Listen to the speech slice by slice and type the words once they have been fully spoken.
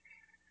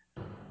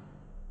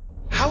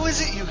How is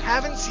it you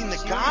haven't seen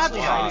The Godfather?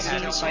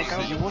 Haven't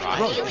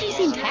you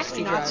seen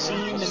Taxi Driver?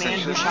 Seen The Man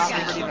Who Shot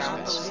Liberty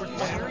Valance?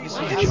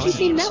 Why haven't you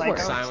seen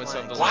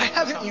Network? Why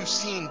haven't you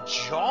seen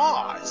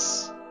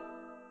Jaws?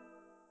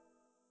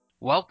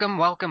 Welcome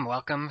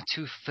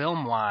to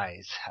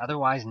Filmwhys,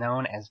 otherwise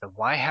known as the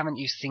Why Haven't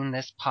You Seen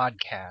This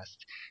podcast,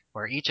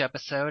 where each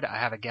episode I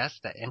have a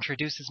guest that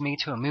introduces me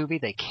to a movie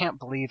they can't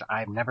believe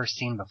I've never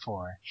seen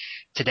before.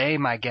 Today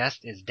my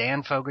guest is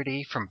Dan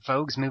Fogarty from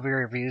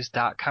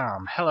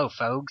FogsMovieReviews.com. Hello,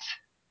 Fogs.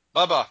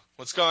 Bubba,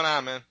 what's going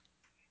on, man?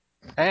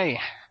 Hey.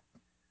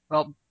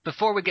 Well,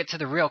 before we get to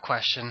the real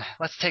question,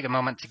 let's take a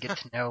moment to get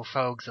to know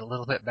Fogs a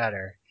little bit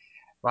better.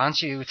 Why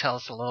don't you tell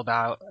us a little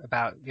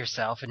about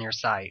yourself and your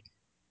site?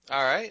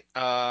 All right.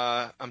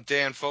 I'm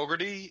Dan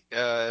Fogarty.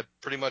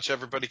 Pretty much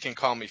everybody can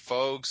call me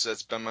Fogs.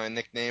 That's been my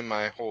nickname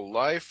my whole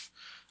life.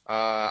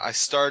 I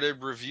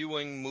started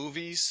reviewing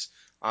movies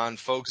on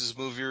Fogs'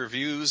 Movie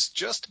Reviews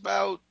just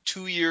about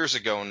 2 years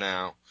ago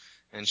now.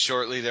 And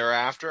shortly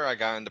thereafter, I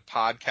got into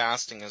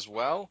podcasting as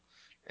well.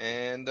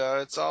 And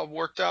it's all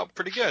worked out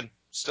pretty good.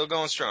 Still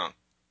going strong.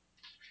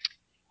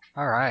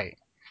 All right.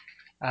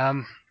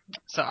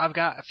 So I've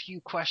got a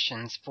few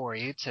questions for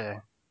you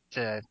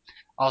to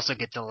also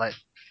get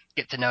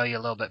to know you a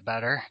little bit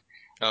better.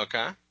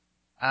 Okay.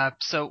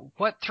 So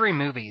what 3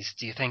 movies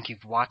do you think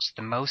you've watched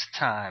the most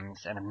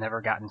times and have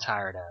never gotten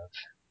tired of?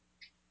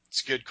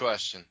 It's a good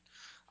question.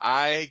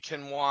 I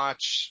can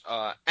watch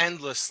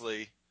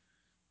endlessly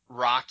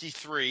Rocky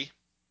 3,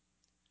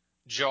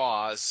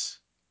 Jaws,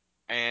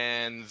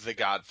 and The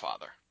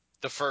Godfather.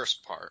 The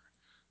first part.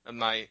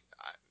 And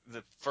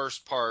the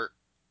first part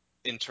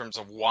in terms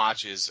of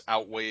watches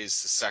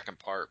outweighs the second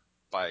part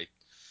by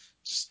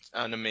just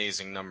an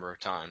amazing number of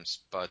times.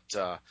 But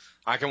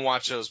I can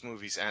watch those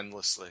movies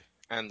endlessly.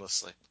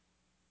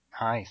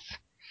 Nice.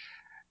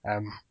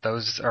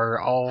 Those are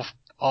all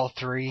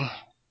 3.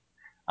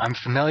 I'm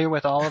familiar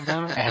with all of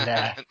them,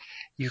 and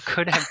you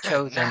could have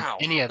chosen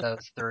any of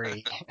those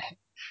 3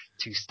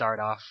 to start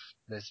off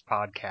this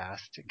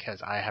podcast,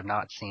 because I have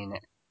not seen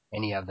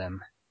any of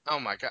them. Oh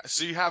my god!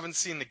 So you haven't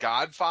seen The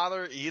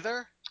Godfather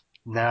either?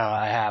 No,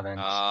 I haven't.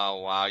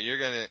 Oh wow!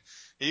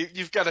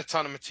 You've got a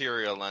ton of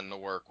material then to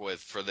work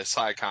with for this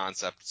high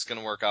concept. It's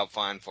gonna work out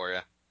fine for you.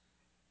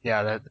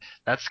 Yeah,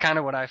 that's kind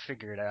of what I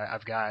figured.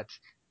 I've got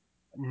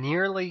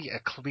nearly a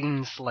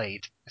clean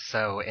slate,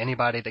 so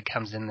anybody that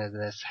comes into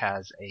this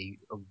has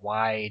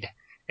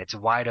it's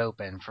wide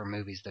open for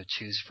movies to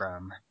choose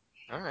from.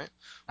 All right.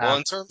 Well,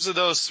 in terms of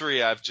those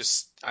 3, I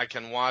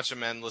can watch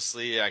them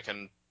endlessly. I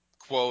can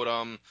quote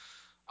them.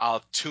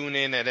 I'll tune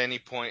in at any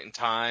point in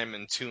time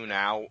and tune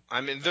out.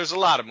 I mean, there's a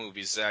lot of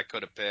movies that I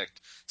could have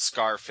picked.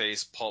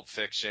 Scarface, Pulp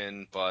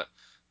Fiction, but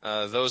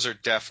those are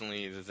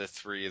definitely the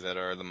 3 that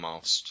are the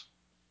most.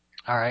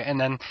 All right, and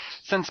then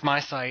since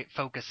my site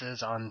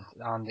focuses on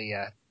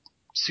the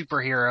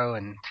superhero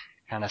and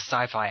kind of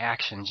sci-fi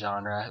action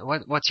genre,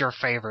 what's your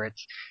favorite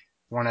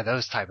one of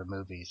those type of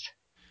movies?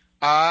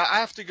 I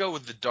have to go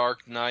with The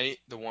Dark Knight,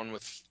 the one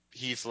with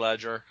Heath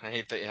Ledger. I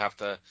hate that you have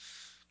to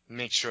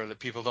make sure that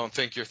people don't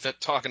think you're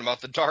talking about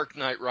The Dark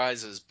Knight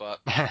Rises, but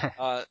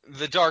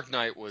The Dark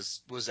Knight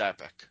was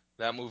epic.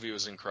 That movie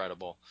was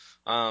incredible.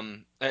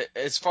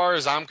 As far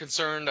as I'm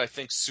concerned, I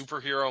think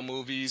superhero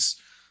movies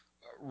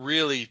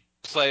really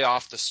play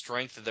off the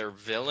strength of their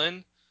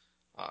villain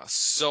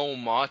so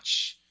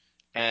much,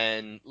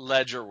 and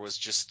Ledger was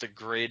just the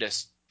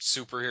greatest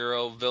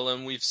superhero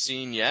villain we've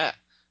seen yet.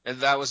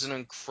 And that was an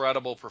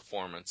incredible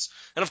performance.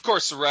 And of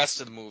course, the rest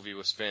of the movie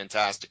was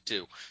fantastic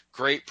too.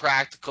 Great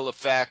practical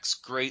effects,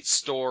 great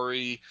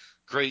story,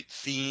 great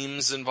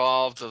themes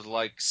involved of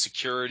like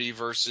security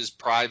versus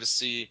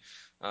privacy,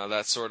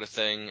 that sort of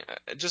thing.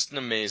 Just an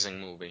amazing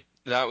movie.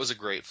 That was a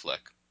great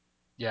flick.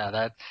 Yeah,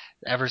 that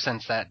ever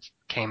since that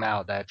came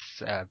out,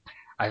 I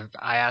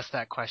asked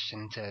that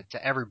question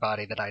to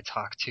everybody that I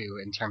talk to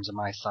in terms of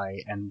my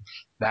site, and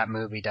that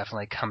movie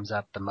definitely comes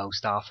up the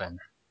most often.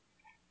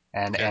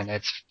 And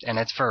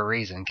it's for a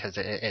reason, because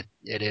it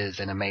is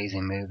an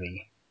amazing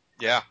movie.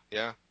 Yeah,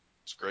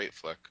 it's a great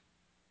flick.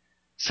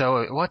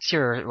 So what's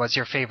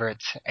your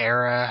favorite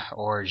era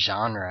or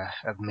genre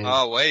of movie?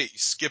 Oh wait, you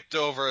skipped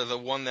over the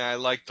one that I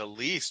like the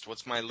least.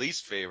 What's my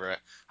least favorite?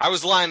 I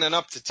was lining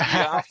up to tee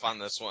off on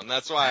this one.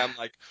 That's why I'm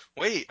like,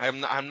 wait,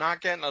 I'm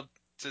not getting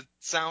to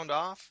sound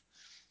off.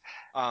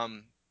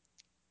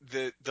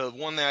 The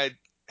one that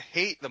I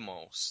hate the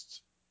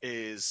most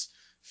is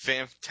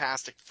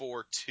Fantastic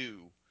Four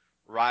 2,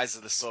 Rise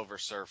of the Silver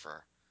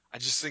Surfer. I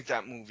just think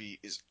that movie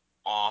is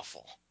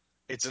awful.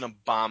 It's an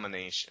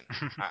abomination.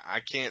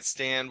 I can't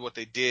stand what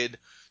they did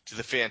to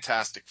the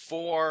Fantastic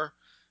Four.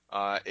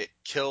 It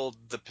killed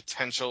the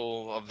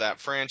potential of that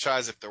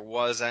franchise, if there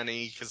was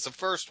any, because the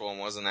first one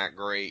wasn't that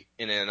great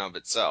in and of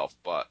itself.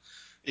 But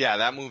yeah,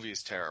 that movie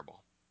is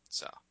terrible.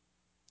 So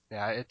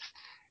yeah,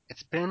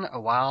 it's been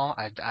a while.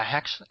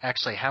 I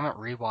actually haven't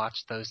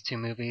rewatched those 2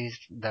 movies,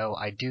 though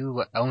I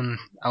do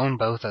own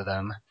both of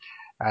them.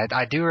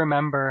 I do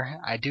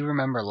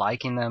remember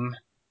liking them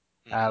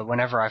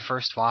whenever I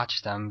first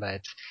watched them,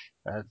 but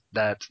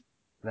that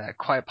that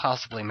quite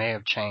possibly may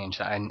have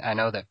changed. I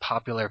know that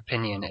popular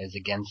opinion is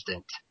against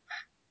it,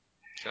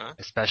 Okay.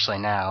 especially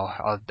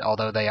now,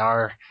 although they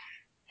are,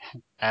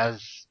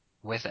 as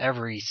with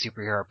every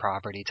superhero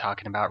property,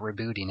 talking about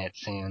rebooting it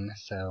soon.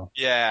 So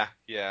Yeah.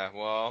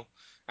 Well,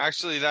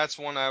 actually, that's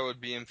one I would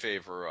be in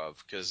favor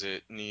of because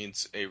it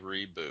needs a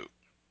reboot.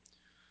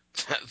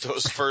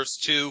 Those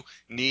first two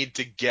need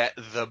to get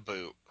the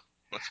boot.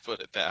 Let's put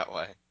it that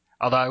way.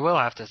 although I will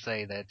have to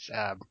say that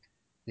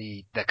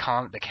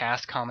the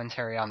cast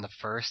commentary on the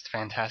first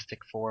Fantastic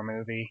Four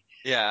movie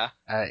Yeah.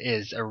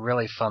 is a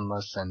really fun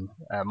listen.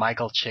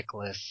 Michael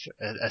Chiklis,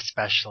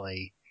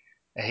 especially,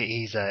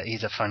 he's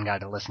a fun guy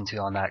to listen to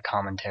on that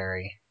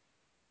commentary.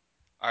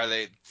 Are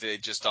they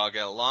just all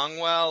get along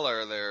well,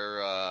 or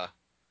they're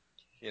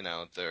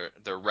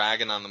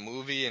ragging on the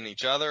movie and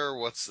each other?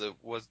 What's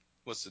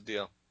the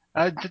deal?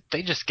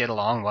 They just get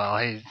along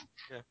well. Yeah.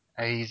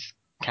 He's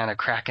kind of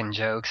cracking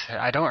jokes.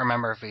 I don't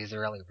remember if he's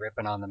really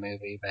ripping on the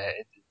movie, but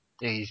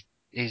he's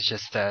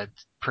just a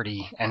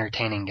pretty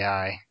entertaining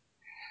guy.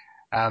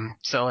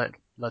 So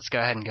let's go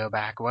ahead and go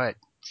back.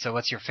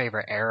 What's your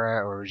favorite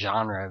era or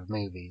genre of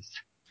movies?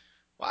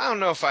 Well, I don't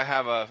know if I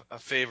have a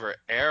favorite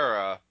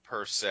era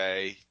per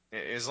se.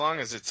 As long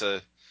as it's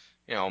a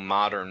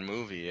modern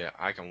movie,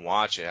 I can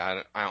watch it.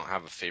 I don't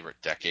have a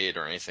favorite decade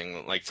or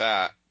anything like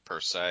that per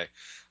se.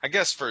 I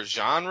guess for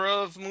genre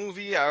of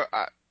movie,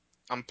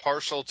 I'm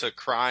partial to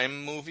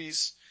crime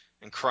movies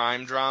and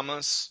crime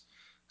dramas.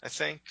 I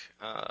think,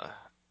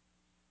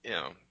 you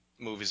know,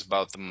 movies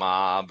about the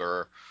mob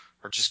or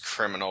just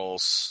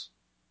criminals.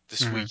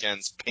 This Hmm.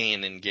 weekend's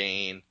Pain and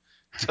Gain.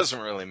 Doesn't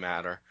really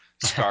matter.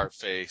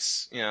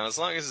 Scarface. As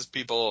long as it's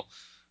people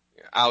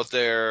out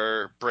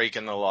there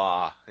breaking the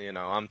law,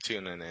 I'm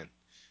tuning in.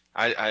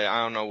 I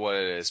don't know what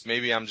it is.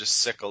 Maybe I'm just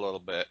sick a little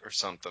bit or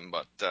something,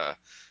 but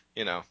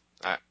you know,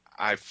 I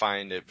I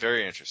find it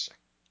very interesting.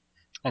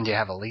 And do you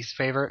have a least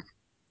favorite?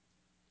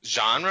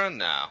 Genre?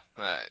 No.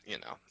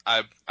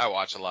 I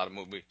watch a lot of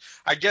movies.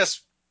 I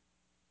guess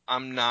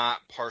I'm not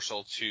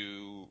partial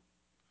to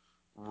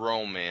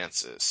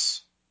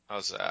romances.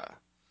 How's that?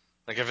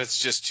 Like if it's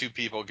just two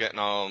people getting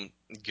all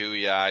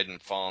gooey eyed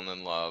and falling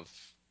in love,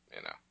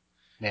 you know.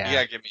 You Yeah.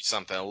 gotta give me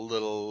something a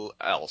little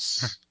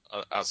else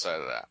outside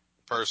of that,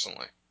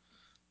 personally.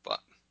 But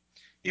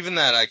even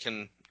that, I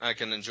can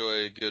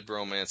enjoy a good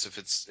romance if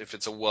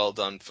it's a well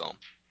done film,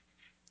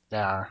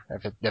 Yeah.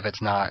 If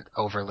it's not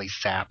overly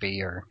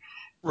sappy or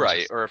right?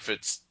 just Or if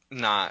it's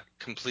not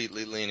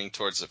completely leaning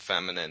towards the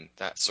feminine,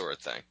 that sort of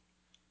thing.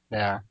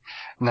 yeah.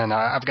 And then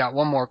I've got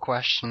one more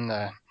question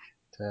to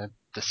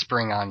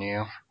spring on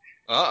you,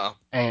 Uh oh.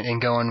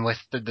 and going with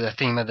the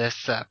theme of this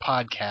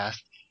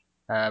podcast.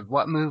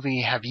 What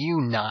movie have you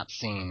not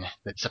seen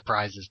that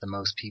surprises the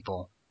most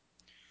people?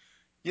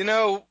 You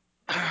know,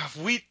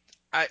 we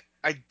I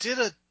I did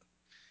a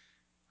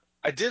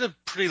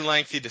pretty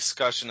lengthy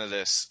discussion of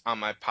this on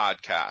my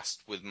podcast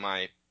with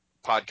my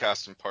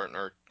podcasting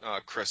partner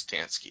Chris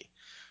Tansky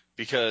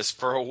because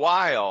for a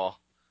while,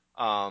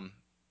 um,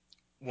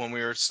 when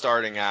we were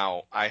starting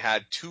out, I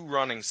had two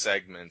running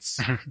segments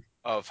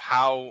of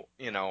how,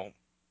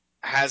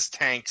 has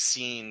Tank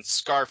seen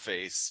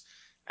Scarface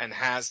and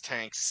has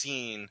Tank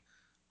seen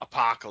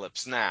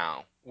Apocalypse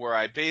Now, where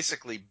I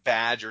basically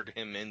badgered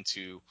him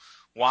into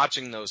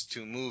watching those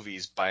two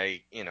movies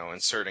by,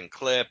 inserting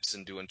clips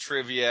and doing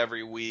trivia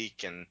every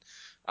week. And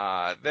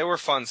they were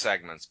fun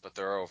segments, but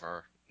they're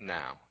over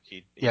now.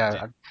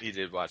 Yeah, He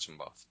did watch them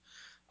both.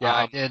 yeah,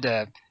 I Um, did.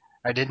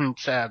 I didn't.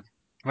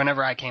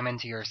 Whenever I came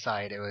into your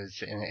site, it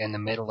was in the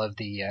middle of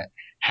the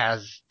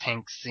has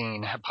Tank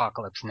seen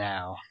Apocalypse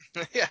Now?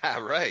 yeah,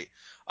 right.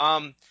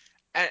 Um,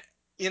 and,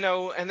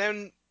 and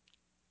then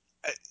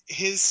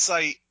his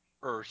site,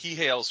 or he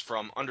hails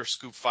from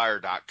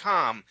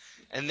underscoopfire.com,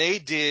 and they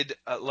did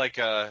like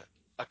a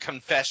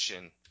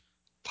confession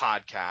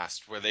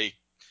podcast where they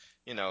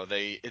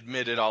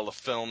admitted all the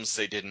films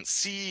they didn't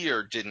see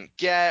or didn't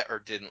get or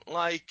didn't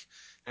like,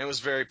 and it was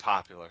very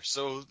popular.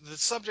 So the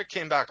subject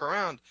came back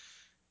around.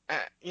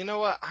 You know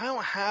what? I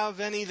don't have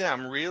any that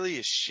I'm really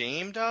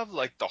ashamed of,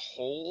 like the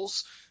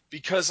holes,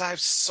 because I've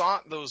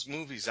sought those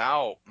movies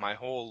out my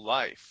whole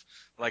life.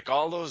 Like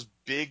all those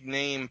big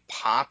name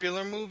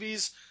popular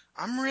movies,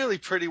 I'm really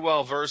pretty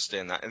well versed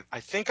in. I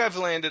think I've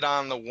landed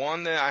on the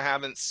one that I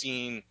haven't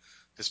seen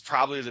that's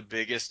probably the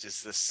biggest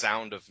is The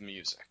Sound of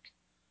Music.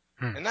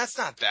 Hmm. And that's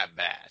not that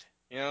bad.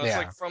 It's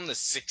like Yeah, from the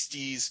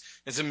 60s.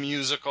 It's a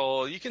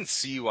musical. You can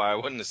see why I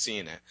wouldn't have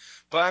seen it.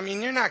 But I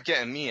mean, you're not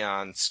getting me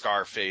on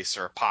Scarface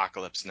or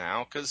Apocalypse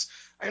Now because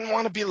I didn't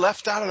want to be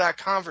left out of that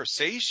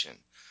conversation.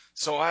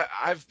 So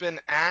I've been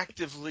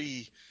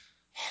actively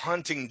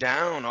hunting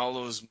down all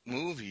those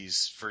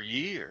movies for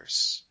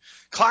years.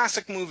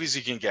 Classic movies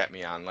you can get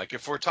me on. Like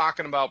if we're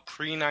talking about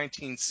pre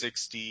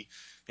 1960,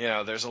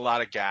 there's a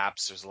lot of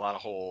gaps, there's a lot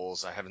of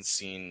holes. I haven't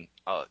seen,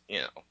 but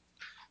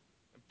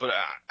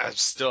I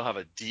still have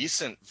a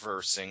decent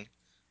versing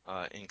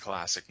in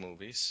classic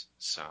movies.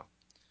 So,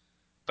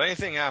 but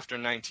anything after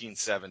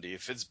 1970,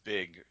 if it's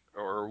big,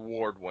 or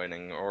award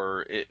winning,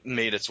 or it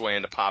made its way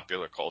into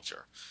popular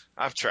culture.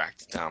 I've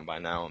tracked it down by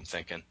now, I'm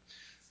thinking.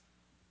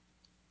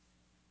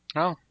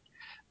 Oh,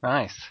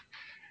 nice.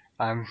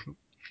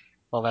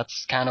 Well,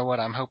 that's kind of what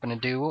I'm hoping to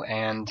do,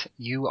 and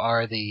you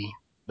are the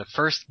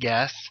first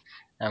guest,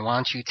 and why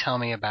don't you tell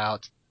me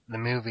about the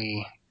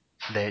movie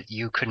that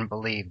you couldn't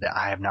believe that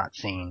I have not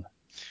seen?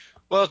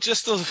 Well,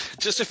 just a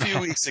few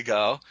weeks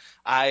ago,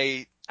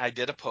 I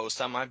did a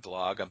post on my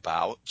blog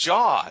about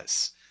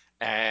Jaws,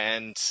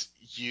 and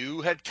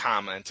you had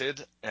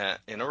commented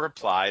in a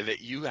reply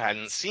that you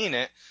hadn't seen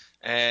it,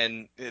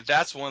 and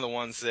that's one of the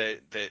ones that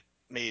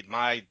made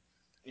my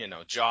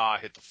jaw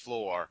hit the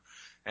floor.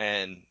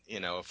 And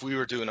if we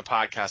were doing a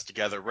podcast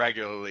together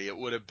regularly, it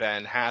would have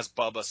been "Has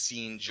Bubba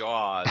seen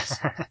Jaws?"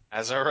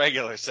 as our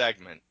regular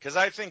segment, because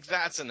I think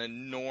that's an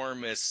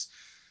enormous.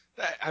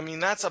 I mean,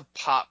 that's a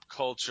pop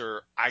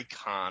culture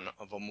icon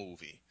of a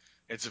movie.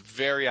 It's a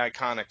very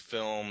iconic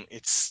film.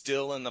 It's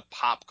still in the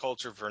pop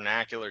culture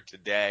vernacular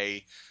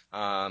today.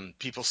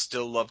 People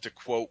still love to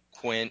quote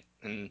Quint,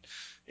 and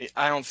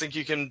I don't think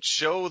you can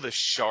show the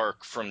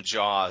shark from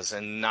Jaws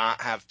and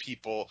not have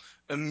people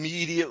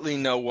immediately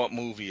know what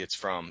movie it's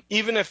from,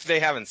 even if they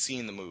haven't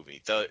seen the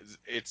movie.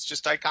 It's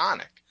just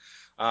iconic.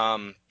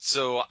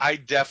 So I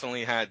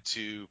definitely had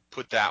to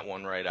put that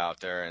one right out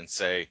there and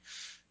say,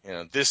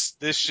 this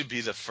should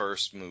be the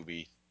first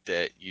movie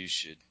that you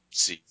should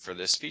see for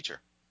this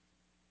feature.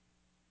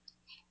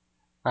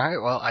 All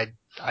right, well,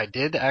 I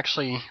did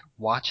actually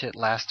watch it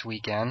last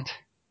weekend,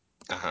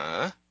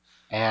 Uh-huh.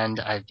 and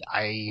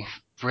I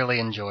really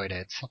enjoyed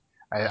it.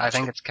 I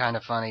think it's kind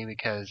of funny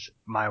because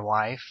my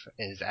wife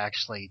is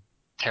actually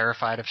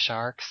terrified of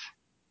sharks.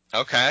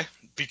 Okay.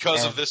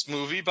 Because of And this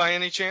movie, by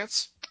any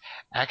chance?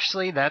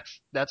 actually,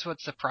 that's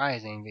what's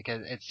surprising,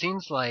 because it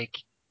seems like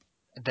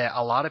that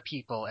a lot of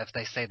people, if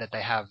they say that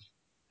they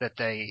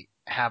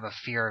have a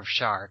fear of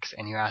sharks,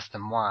 and you ask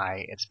them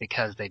why, it's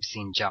because they've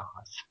seen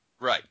Jaws.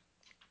 Right.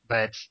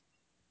 But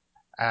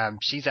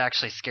she's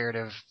actually scared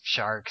of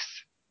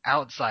sharks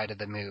outside of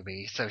the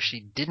movie, so she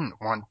didn't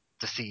want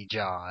to see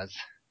Jaws.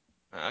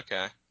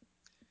 Okay.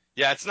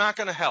 Yeah, it's not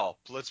going to help.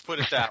 Let's put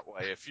it that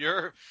way. If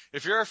you're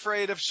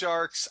afraid of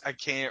sharks, I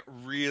can't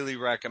really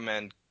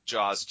recommend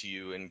Jaws to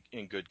you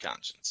in good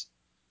conscience.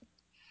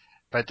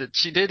 But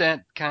she did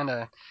kind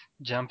of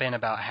jump in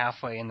about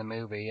halfway in the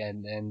movie,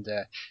 and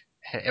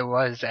it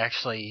was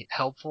actually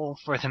helpful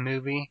for the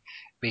movie,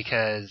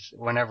 because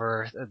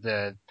whenever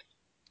the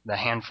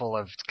handful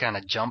of kind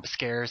of jump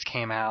scares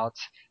came out,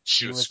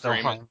 She she was was the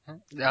screaming.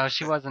 one. No,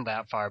 she wasn't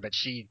that far, but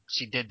she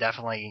did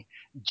definitely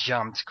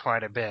jumped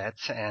quite a bit,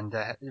 and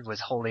was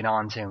holding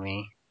on to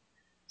me.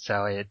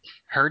 So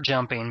her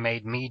jumping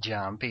made me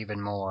jump even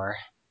more.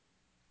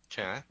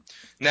 Okay.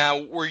 Now,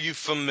 were you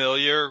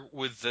familiar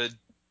with the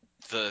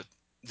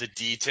the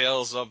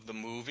details of the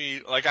movie?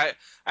 Like I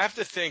have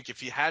to think,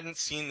 if you hadn't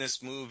seen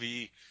this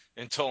movie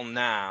until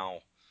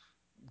now,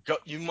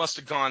 you must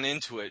have gone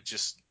into it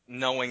just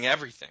knowing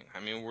everything. I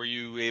mean, were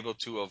you able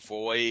to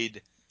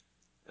avoid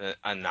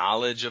a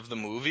knowledge of the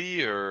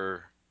movie,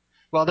 or?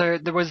 Well, there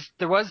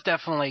was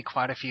definitely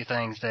quite a few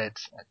things that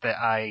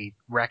I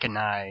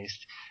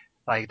recognized,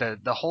 like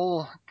the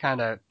whole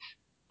kind of,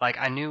 like,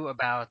 I knew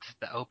about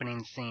the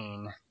opening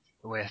scene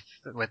with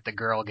the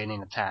girl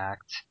getting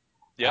attacked.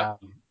 Yep.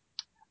 Um,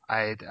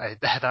 I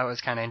thought it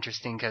was kind of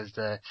interesting because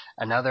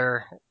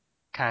another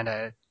kind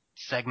of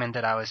segment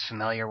that I was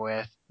familiar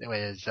with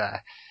was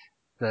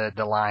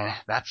the line,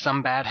 "That's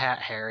some bad hat,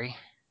 Harry."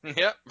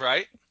 Yep.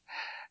 Right.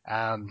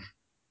 Um,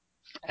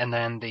 and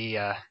then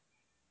the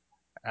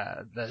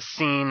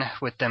scene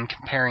with them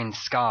comparing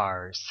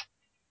scars,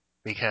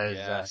 because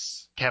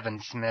Yes. Kevin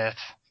Smith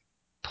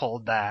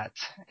pulled that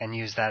and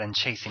used that in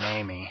Chasing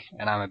Amy,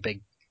 and I'm a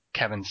big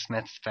Kevin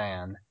Smith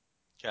fan,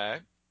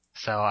 Okay.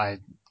 so I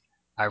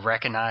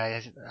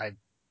recognized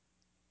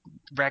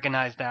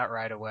that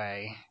right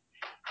away.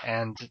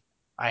 And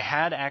I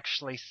had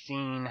actually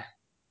seen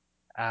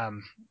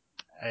um,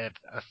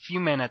 a few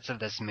minutes of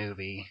this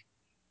movie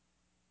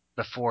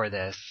before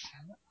this.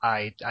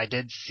 I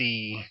did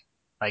see,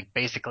 like,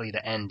 basically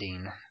the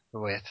ending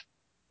with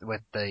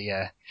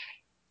the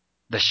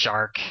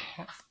shark.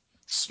 Like,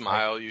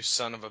 Smile, you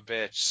son of a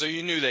bitch. So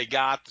you knew they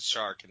got the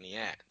shark in the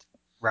end.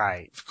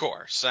 right. Of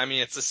course. I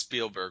mean, it's a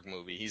Spielberg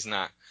movie. He's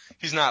not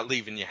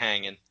leaving you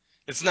hanging.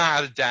 It's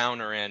not a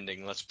downer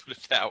ending, let's put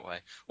it that way.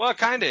 Well, it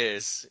kind of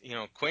is.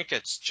 Quint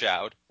gets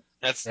chowed.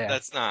 That's Yeah.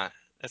 that's not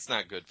that's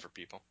not good for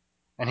people.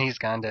 And he's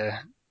kind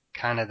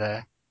of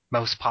the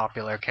most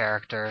popular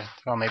character,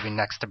 well, maybe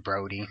next to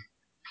Brody,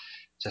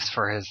 just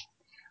for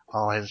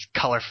all his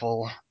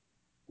colorful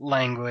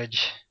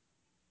language.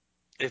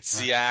 It's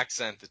the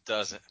accent that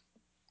does it,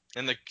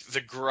 and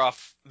the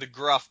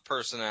gruff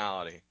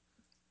personality.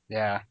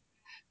 Yeah,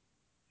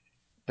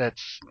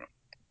 that's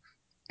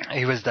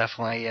he was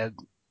definitely a,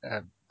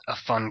 a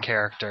fun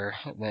character,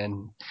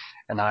 and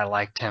I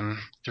liked him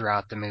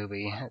throughout the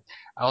movie.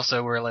 I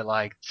also really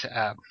liked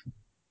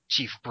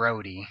Chief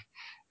Brody,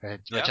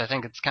 which Yep. I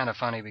think it's kind of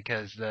funny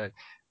because the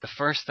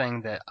first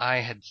thing that I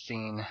had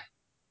seen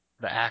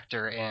the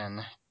actor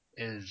in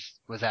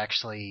was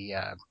actually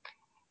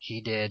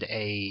he did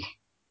a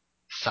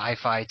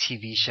sci-fi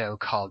TV show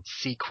called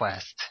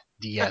Sequest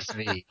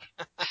DSV.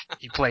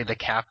 He played the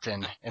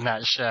captain in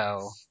that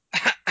show,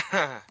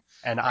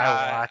 and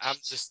I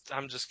watched.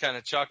 I'm just kind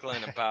of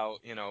chuckling about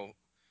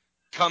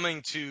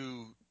coming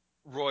to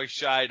Roy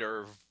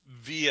Scheider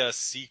via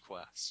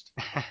Sequest.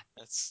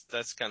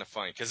 That's kind of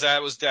funny because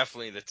that was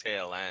definitely the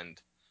tail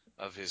end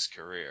of his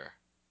career.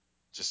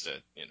 Just to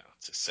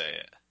to say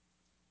it.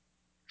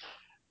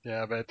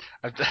 Yeah, but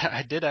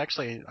I did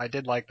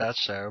like that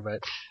show,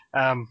 but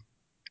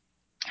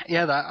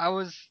yeah, I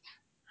was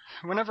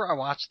whenever I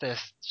watch this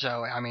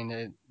show, I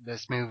mean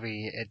this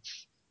movie,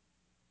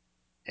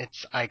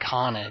 it's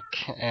iconic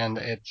and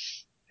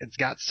it's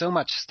got so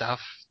much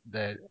stuff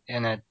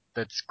in it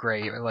that's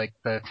great. Like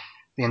the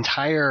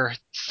entire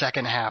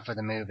second half of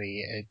the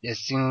movie, as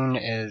soon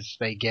as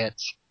they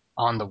get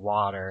on the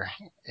water,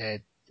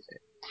 it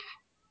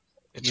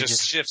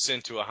just shifts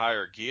into a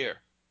higher gear.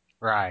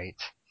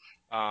 Right.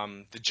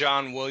 The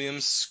John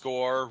Williams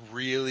score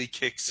really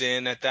kicks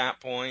in at that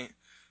point.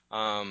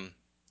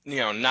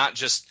 Not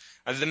just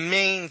the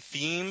main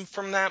theme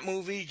from that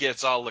movie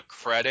gets all the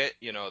credit,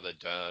 the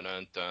dun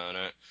dun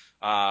dun,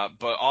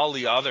 but all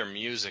the other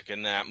music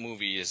in that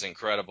movie is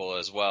incredible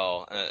as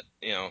well.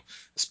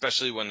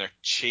 Especially when they're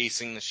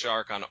chasing the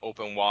shark on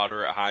open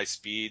water at high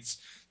speeds,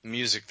 the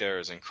music there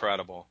is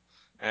incredible.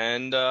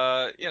 And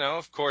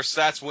of course,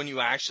 that's when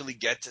you actually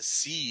get to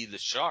see the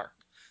shark.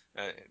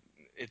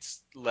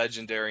 It's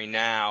legendary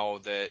now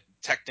that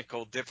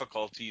technical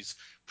difficulties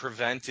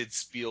prevented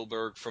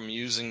Spielberg from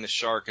using the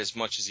shark as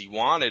much as he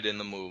wanted in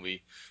the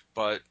movie,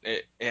 but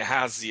it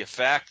has the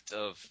effect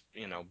of,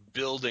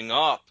 building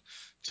up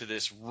to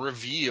this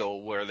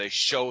reveal where they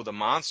show the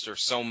monster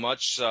so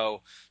much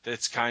so that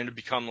it's kind of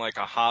become like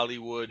a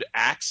Hollywood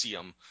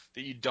axiom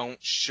that you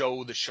don't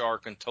show the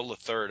shark until the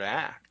third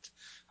act.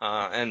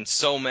 And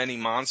so many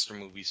monster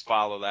movies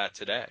follow that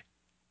today.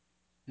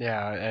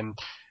 Yeah, and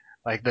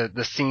like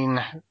the scene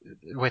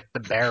with the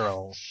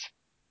barrels,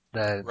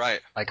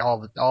 right, like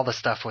all the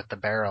stuff with the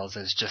barrels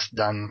is just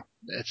done.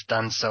 It's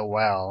done so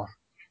well.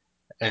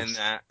 And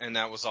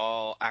that was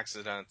all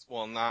accidental.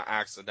 Well, not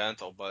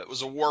accidental, but it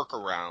was a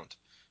workaround.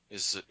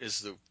 Is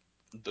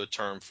the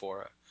term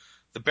for it?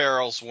 The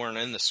barrels weren't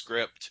in the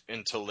script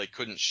until they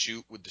couldn't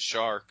shoot with the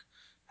shark,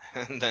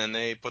 and then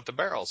they put the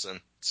barrels in.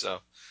 So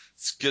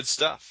it's good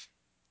stuff.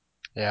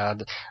 Yeah,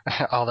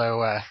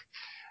 although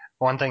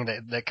one thing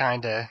that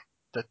kind of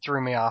that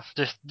threw me off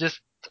just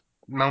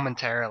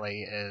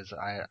momentarily is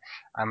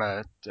I'm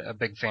a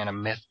big fan of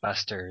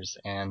MythBusters,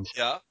 and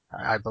Yeah.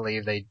 I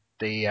believe they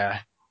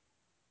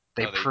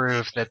No,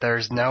 proved that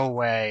there's no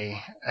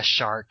way a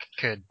shark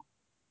could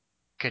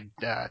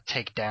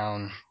take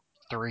down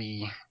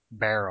 3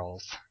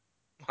 barrels.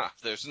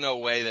 There's no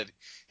way that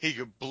he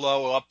could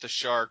blow up the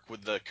shark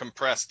with the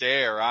compressed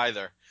air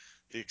either.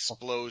 The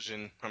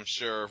explosion, I'm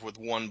sure, with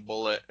one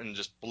bullet and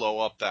just blow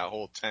up that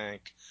whole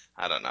tank.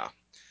 I don't know.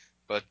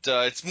 But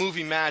it's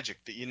movie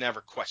magic that you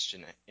never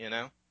question it,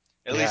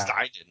 At least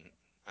I didn't.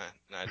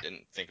 I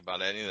didn't think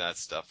about any of that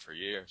stuff for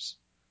years.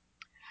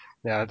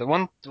 Yeah, the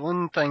one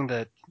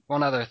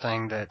other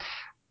thing that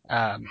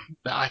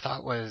I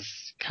thought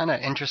was kind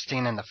of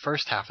interesting in the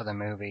first half of the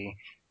movie,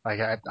 like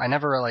I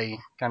never really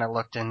kind of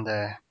looked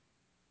into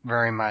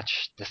very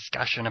much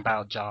discussion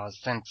about Jaws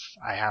since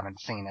I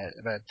haven't seen it,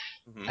 but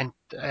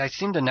I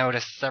seem to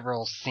notice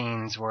several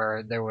scenes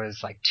where there was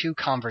like 2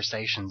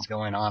 conversations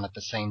going on at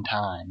the same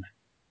time.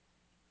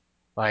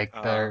 Like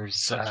there's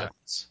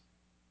subjects.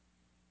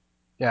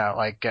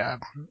 Like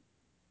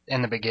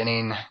in the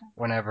beginning,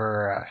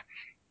 whenever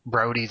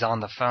Brody's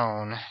on the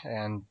phone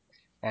and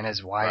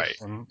his wife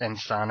and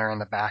son are in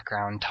the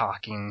background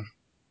talking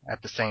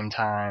at the same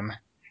time,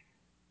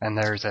 and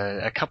there's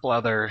a couple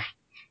other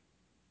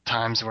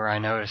times where I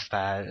noticed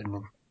that,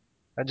 and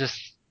I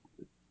just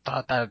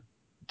thought that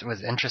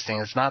was interesting.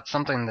 It's not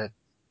something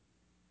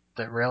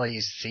that really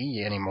you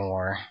see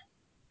anymore.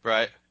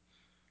 Right.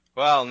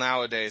 Well,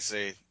 nowadays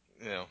they,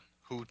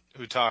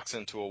 who talks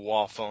into a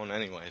wall phone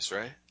anyways,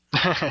 right?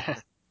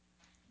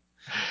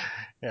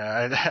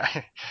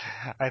 Yeah,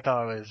 I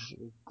thought it was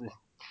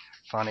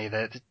funny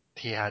that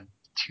he had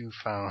 2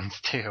 phones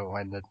too,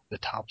 and the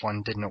top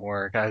one didn't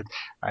work. I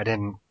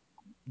didn't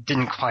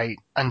quite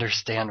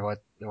understand what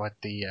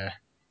the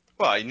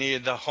Well, he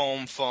needed the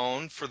home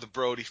phone for the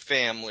Brody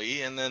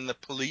family, and then the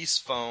police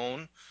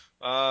phone,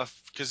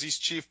 because he's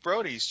Chief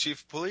Brody, he's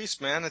Chief of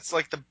Police, man. It's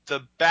like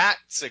the bat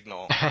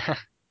signal.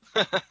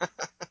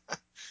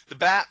 The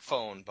bat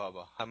phone,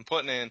 Bubba. I'm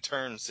putting it in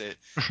terms that,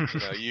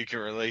 you can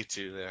relate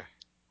to there.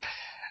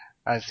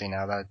 I see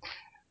now.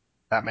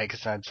 That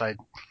makes sense. I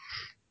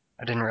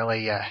didn't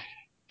really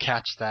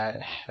catch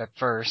that at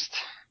first,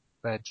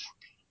 but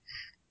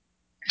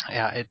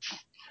yeah,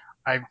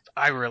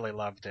 I really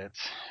loved it.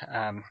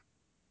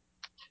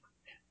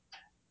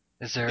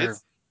 Is there?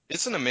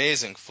 It's an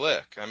amazing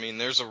flick. I mean,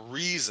 there's a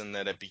reason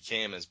that it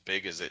became as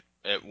big as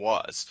it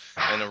was,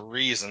 and a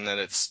reason that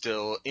it's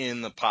still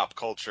in the pop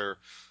culture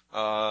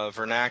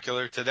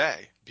vernacular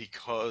today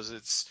because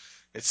it's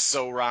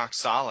so rock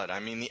solid. I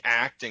mean, the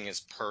acting is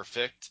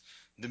perfect.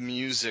 The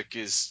music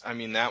is, I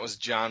mean, that was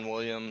John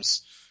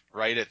Williams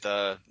right at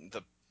the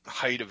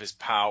height of his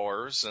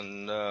powers,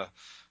 and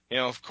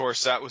of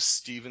course, that was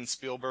Steven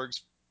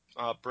Spielberg's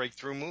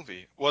breakthrough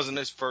movie. It wasn't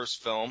his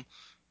first film,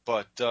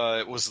 but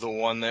it was the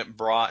one that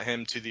brought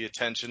him to the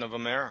attention of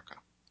America.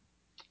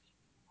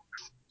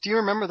 Do you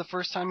remember the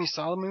first time you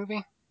saw the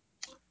movie?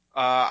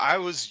 I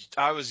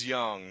was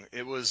young.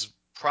 It was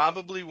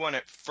probably when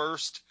it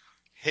first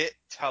hit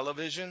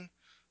television.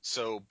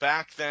 So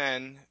back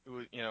then,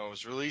 it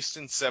was released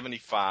in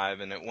 '75,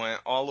 and it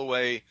went all the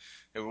way.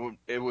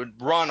 It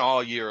would run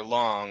all year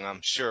long,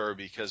 I'm sure,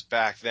 because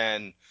back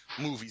then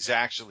movies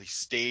actually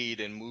stayed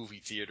in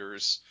movie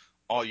theaters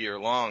all year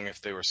long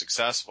if they were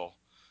successful.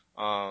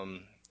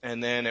 And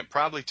then it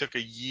probably took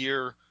a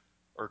year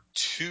or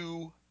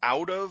two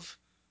out of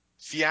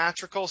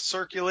theatrical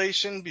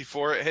circulation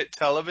before it hit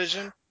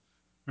television.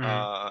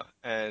 Mm.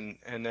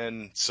 And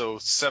then so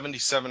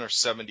 77 or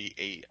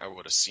 78 I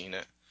would have seen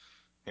it.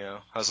 I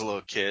was a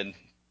little kid,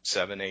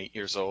 7, 8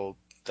 years old,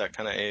 that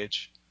kind of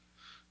age.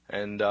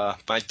 And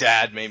my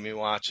dad made me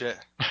watch it.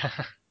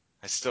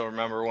 I still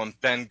remember when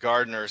Ben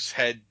Gardner's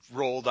head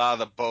rolled out of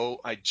the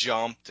boat, I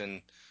jumped,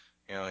 and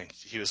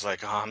he was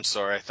like, "Oh, I'm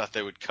sorry, I thought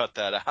they would cut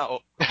that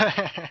out."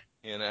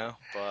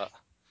 But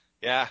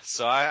yeah,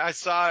 so I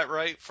saw it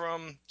right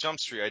from Jump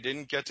Street. I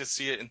didn't get to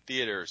see it in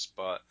theaters,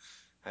 but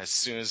as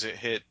soon as it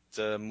hit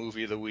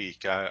movie of the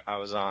week, I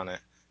was on it.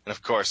 And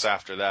of course,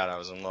 after that, I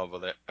was in love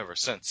with it ever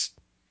since.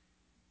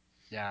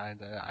 Yeah,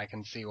 I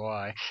can see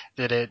why.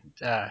 Did it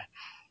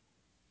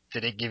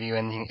give you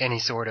any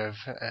sort of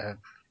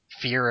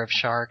fear of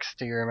sharks?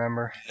 Do you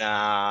remember?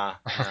 Nah,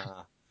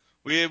 nah.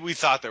 We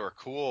thought they were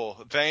cool.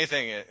 If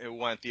anything, it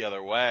went the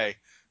other way.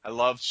 I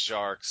loved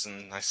sharks,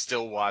 and I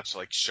still watch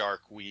like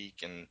Shark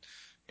Week and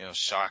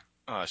shark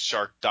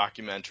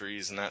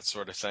documentaries and that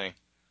sort of thing.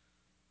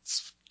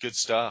 It's good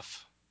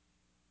stuff.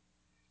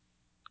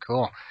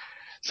 Cool.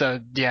 So,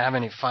 do you have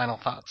any final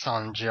thoughts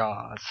on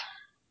Jaws?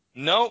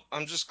 Nope,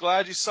 I'm just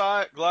glad you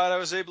saw it. Glad I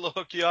was able to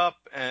hook you up,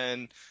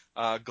 and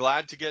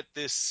glad to get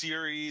this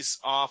series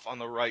off on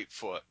the right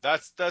foot.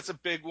 That's a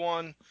big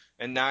one,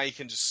 and now you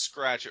can just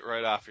scratch it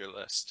right off your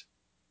list.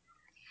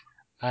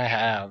 I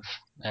have,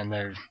 and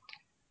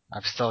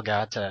I've still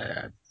got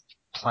a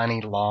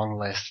plenty long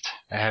list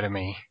ahead of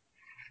me,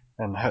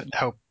 and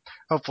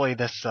hopefully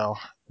this'll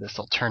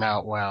turn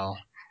out well.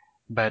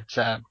 But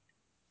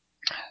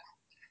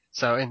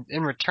so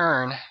in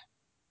return,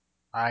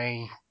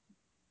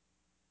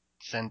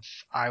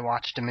 since I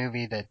watched a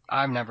movie that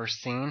I've never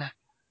seen,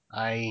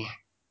 I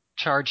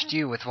charged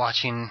you with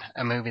watching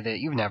a movie that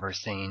you've never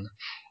seen.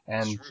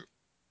 And True.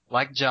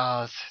 like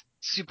Jaws,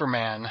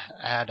 Superman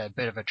had a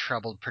bit of a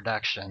troubled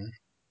production.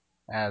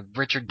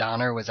 Richard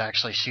Donner was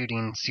actually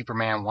shooting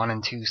Superman 1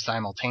 and 2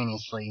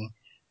 simultaneously,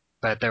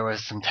 but there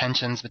was some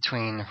tensions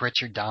between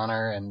Richard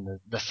Donner and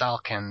the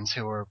Salkinds,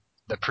 who were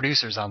the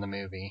producers on the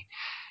movie.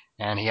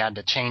 And he had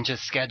to change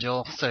his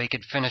schedule so he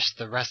could finish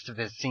the rest of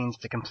his scenes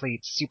to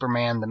complete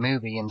Superman the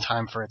movie in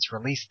time for its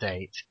release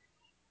date.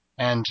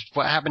 And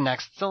what happened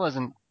next still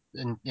isn't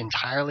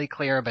entirely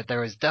clear, but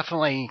there was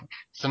definitely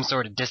some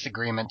sort of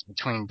disagreement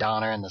between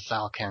Donner and the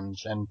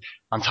Salkinds. And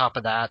on top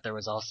of that, there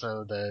was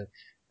also the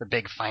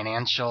big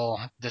financial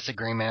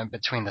disagreement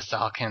between the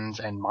Salkinds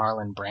and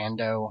Marlon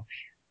Brando,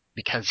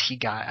 because he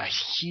got a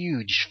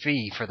huge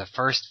fee for the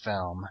first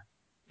film.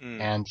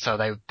 And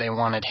so they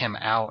wanted him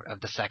out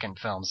of the second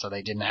film so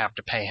they didn't have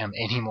to pay him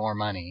any more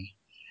money.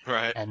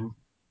 Right.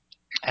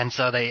 And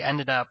so they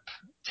ended up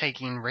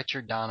taking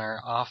Richard Donner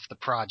off the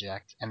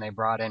project, and they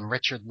brought in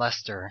Richard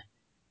Lester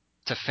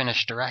to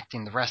finish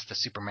directing the rest of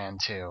Superman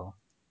 2.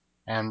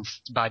 And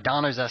by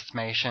Donner's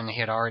estimation, he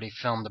had already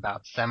filmed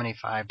about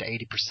 75 to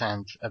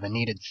 80% of the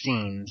needed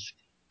scenes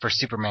for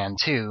Superman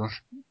 2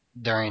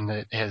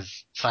 during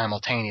his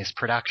simultaneous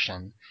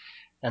production.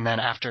 And then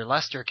after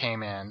Lester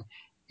came in,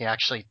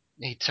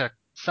 he took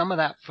some of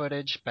that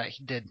footage, but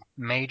he did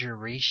major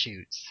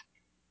reshoots,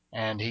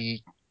 and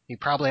he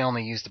probably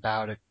only used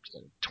about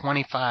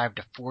 25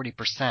 to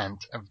 40%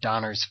 of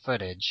Donner's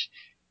footage,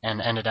 and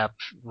ended up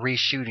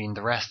reshooting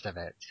the rest of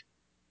it.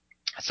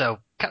 So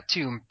cut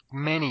to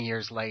many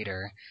years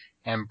later,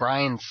 and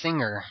Bryan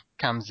Singer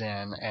comes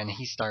in, and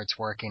he starts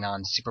working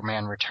on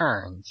Superman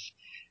Returns,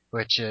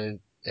 which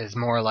is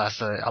more or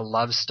less a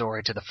love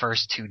story to the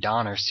first two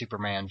Donner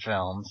Superman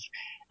films.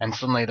 And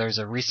suddenly there's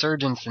a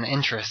resurgence in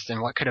interest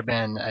in what could have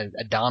been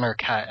a Donner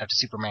cut of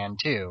Superman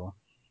 2.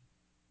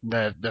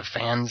 The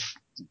fans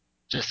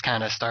just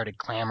kind of started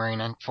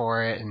clamoring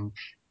for it, and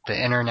the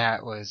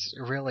internet was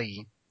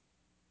really,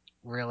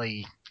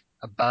 really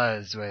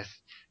abuzz with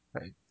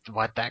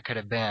what that could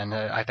have been.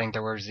 I think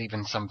there was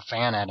even some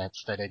fan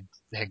edits that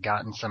had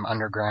gotten some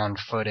underground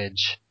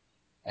footage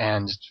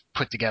and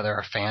put together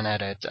a fan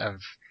edit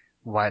of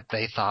what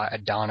they thought a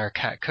Donner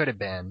cut could have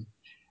been.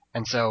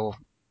 And so,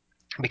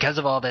 because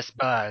of all this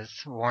buzz,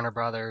 Warner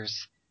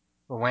Brothers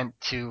went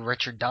to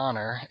Richard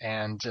Donner,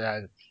 and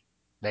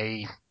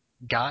they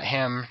got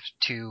him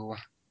to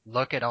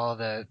look at all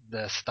the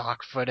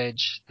stock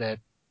footage that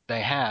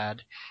they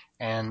had,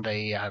 and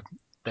they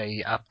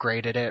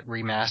upgraded it,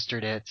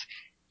 remastered it,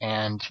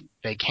 and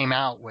they came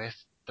out with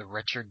the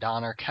Richard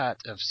Donner cut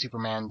of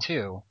Superman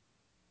 2.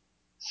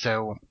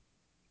 So,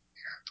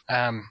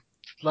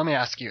 let me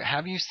ask you,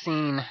 have you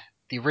seen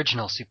the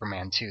original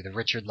Superman 2, the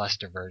Richard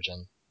Lester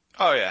version?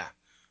 Oh yeah.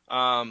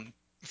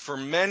 For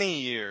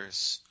many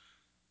years,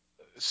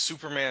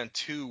 Superman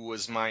 2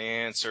 was my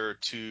answer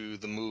to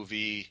the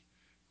movie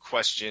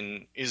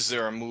question, is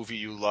there a movie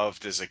you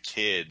loved as a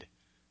kid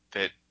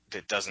that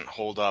doesn't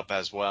hold up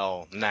as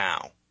well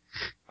now?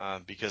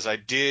 Because I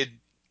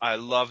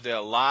loved it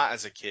a lot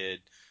as a kid.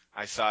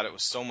 I thought it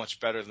was so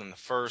much better than the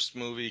first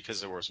movie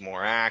because there was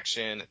more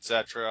action,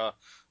 etc.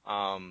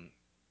 And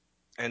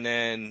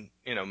then,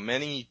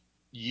 many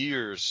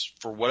years,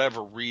 for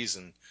whatever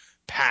reason,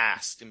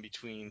 passed in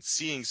between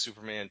seeing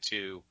Superman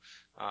 2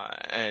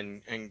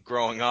 and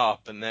growing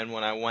up. And then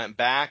when I went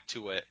back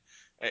to it,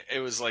 it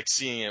was like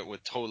seeing it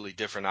with totally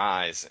different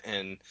eyes.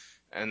 And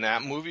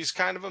that movie's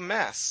kind of a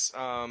mess.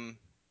 I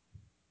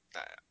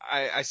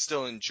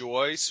still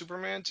enjoy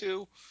Superman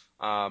 2,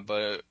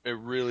 but it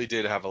really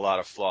did have a lot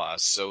of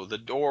flaws. So the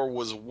door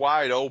was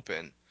wide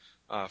open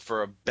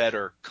for a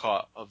better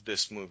cut of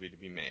this movie to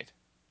be made.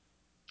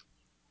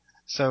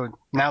 So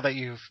now that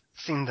you've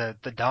seen the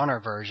Donner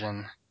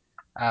version,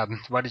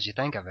 what did you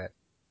think of it?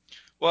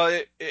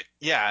 Well,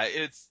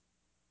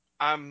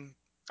 I'm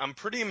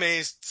pretty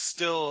amazed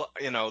still,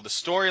 the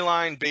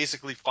storyline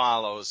basically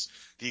follows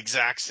the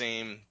exact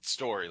same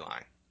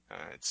storyline.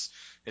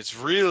 It's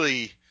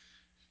really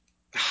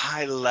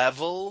high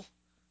level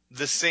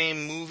the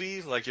same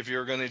movie. Like if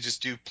you're going to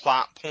just do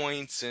plot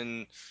points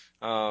and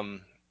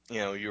um,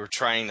 you're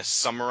trying to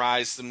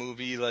summarize the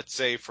movie, let's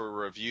say for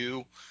a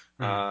review,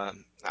 uh,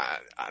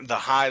 the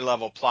high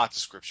level plot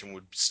description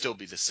would still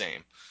be the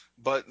same,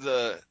 but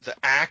the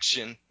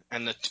action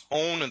and the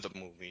tone of the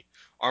movie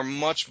are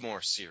much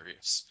more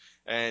serious.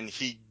 And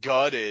he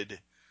gutted,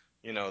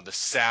 the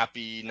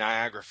sappy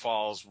Niagara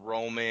Falls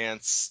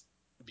romance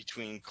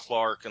between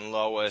Clark and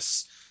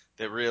Lois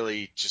that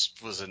really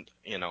just wasn't,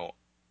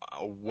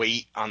 a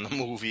weight on the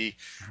movie.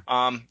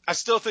 I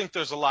still think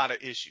there's a lot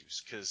of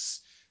issues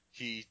because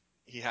he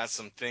has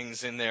some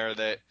things in there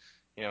that,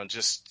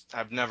 just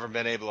I've never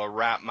been able to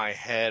wrap my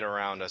head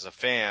around as a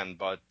fan.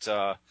 But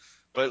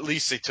at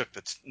least they took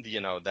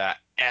that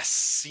S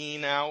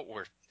scene out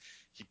where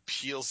he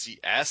peels the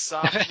S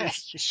off of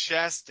his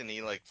chest and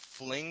he like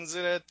flings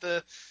it at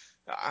the.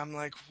 I'm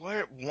like,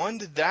 when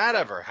did that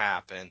ever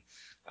happen?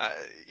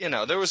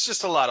 There was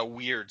just a lot of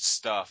weird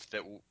stuff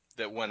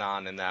that went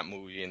on in that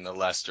movie in the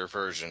Lester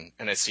version,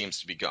 and it seems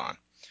to be gone.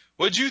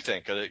 What'd you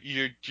think of it?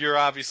 You're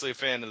obviously a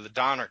fan of the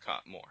Donner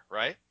cut more,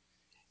 right?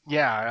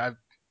 Yeah,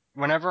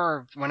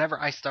 whenever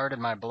I started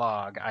my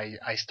blog,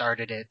 I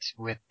started it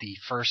with the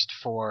first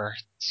 4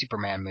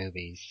 Superman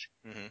movies,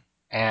 Mm-hmm.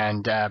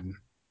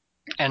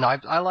 and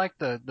I like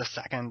the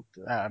second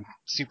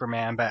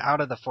Superman, but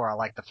out of the 4, I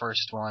like the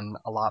first one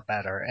a lot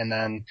better. And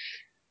then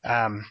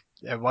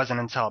it wasn't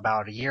until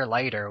about a year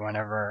later,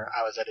 whenever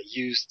I was at a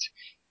used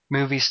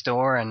movie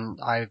store, and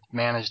I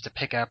managed to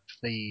pick up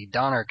the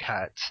Donner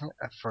cut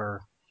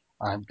for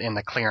in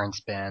the clearance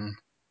bin,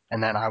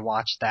 and then I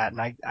watched that,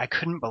 and I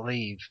couldn't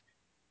believe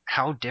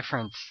how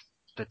different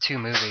the two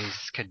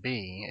movies could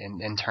be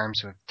in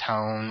terms of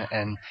tone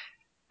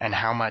and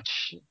how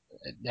much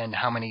and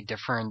how many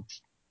different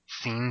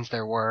scenes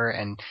there were,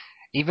 and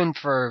even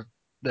for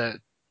the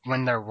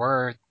when there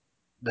were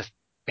the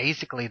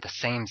basically the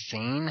same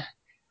scene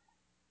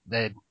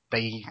that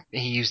he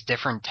used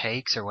different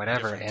takes or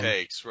whatever, Different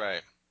takes,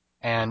 right?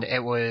 and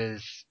it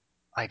was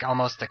like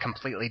almost a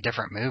completely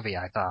different movie,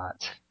 I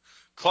thought.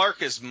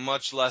 Clark is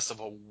much less of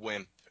a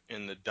wimp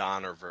in the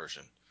Donner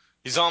version.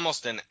 He's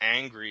almost an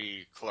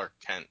angry Clark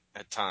Kent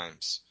at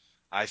times,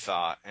 I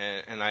thought,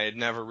 and I had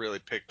never really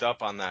picked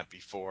up on that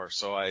before.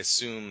 So I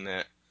assume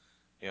that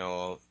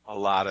a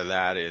lot of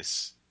that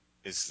is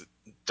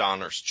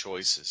Donner's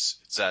choices,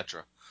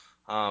 etc.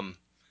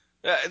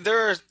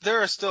 There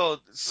are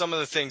still some of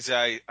the things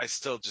that I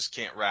still just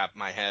can't wrap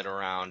my head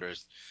around. Or,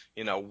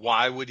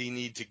 why would he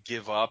need to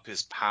give up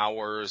his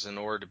powers in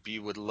order to be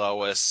with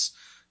Lois?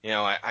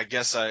 I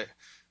guess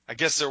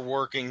they're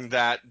working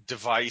that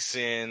device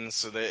in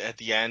so that at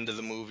the end of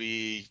the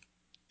movie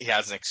he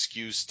has an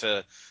excuse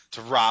to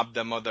rob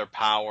them of their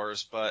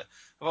powers. But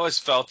I've always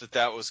felt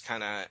that was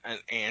kind of an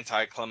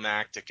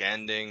anticlimactic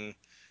ending.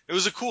 It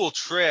was a cool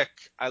trick.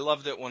 I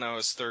loved it when I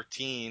was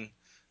 13.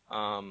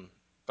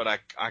 But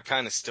I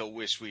kind of still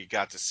wish we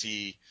got to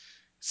see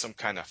some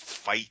kind of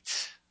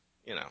fight.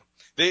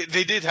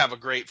 They did have a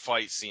great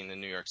fight scene in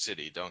New York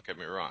City. Don't get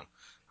me wrong.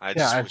 I Yeah,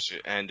 just wish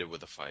it ended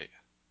with a fight.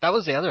 that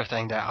was the other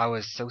thing that I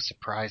was so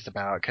surprised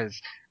about, because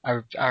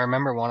I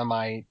remember one of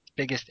my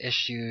biggest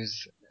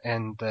issues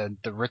in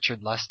the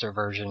Richard Lester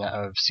version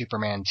of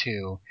Superman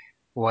 2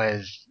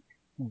 was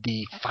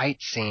the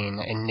fight scene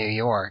in New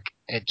York.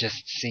 It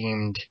just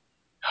seemed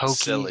hokey.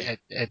 Silly.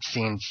 It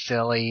seemed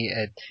silly.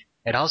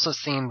 It also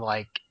seemed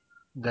like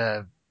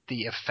the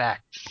the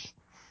effects,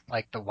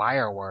 like the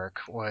wire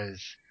work,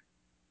 was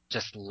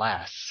just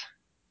less.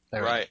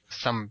 There were Right.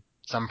 some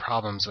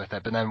problems with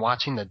it, but then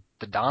watching the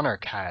Donner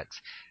cut,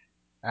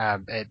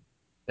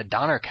 the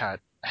Donner cut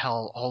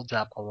holds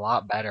up a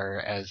lot better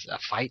as a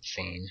fight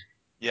scene.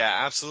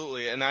 Yeah,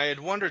 absolutely. And I had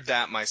wondered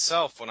that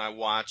myself when I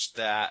watched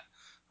that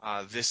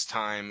this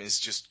time, is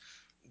just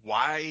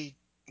why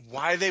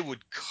they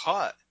would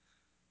cut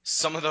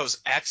some of those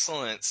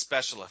excellent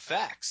special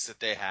effects that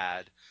they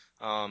had.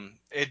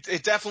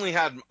 It definitely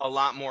had a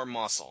lot more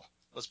muscle.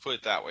 Let's put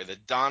it that way. The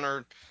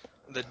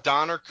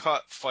Donner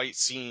cut fight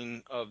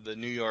scene of the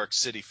New York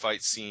City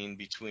fight scene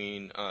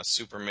between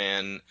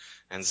Superman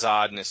and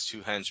Zod and his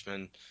two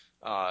henchmen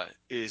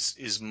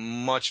is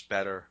much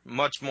better,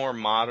 much more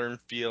modern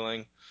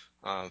feeling,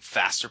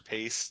 faster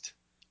paced.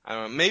 I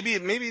don't know.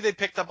 Maybe they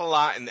picked up a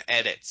lot in the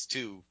edits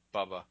too,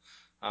 Bubba.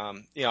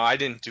 I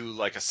didn't do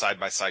like a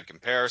side-by-side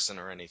comparison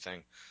or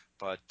anything,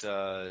 but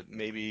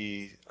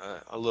maybe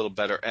a little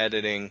better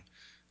editing.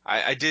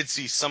 I did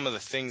see some of the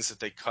things that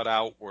they cut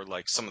out were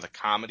like some of the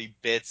comedy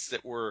bits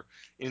that were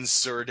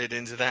inserted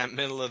into that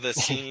middle of the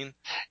scene.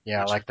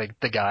 Yeah, Which, like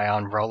the guy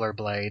on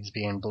rollerblades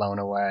being blown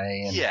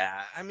away and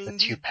yeah, I the mean,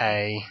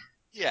 toupee.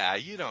 yeah,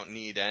 you don't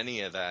need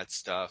any of that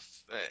stuff.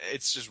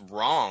 It's just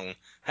wrong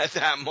at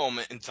that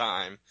moment in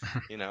time.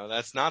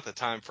 That's not the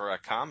time for a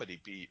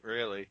comedy beat,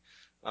 really.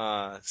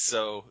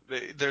 So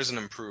there's an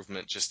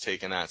improvement just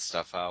taking that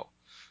stuff out.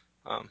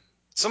 Um,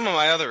 some of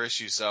my other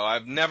issues, though,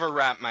 I've never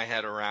wrapped my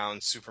head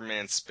around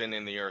Superman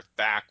spinning the Earth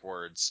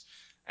backwards,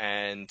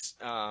 and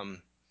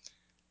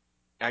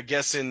I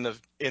guess in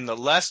the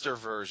Lester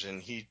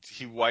version, he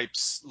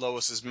wipes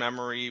Lois's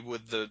memory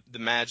with the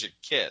magic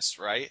kiss,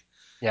 right?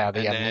 Yeah, the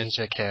And then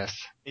amnesia kiss.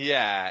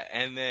 yeah,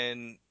 and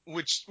then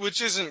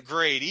which isn't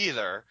great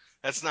either.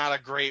 That's not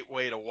a great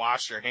way to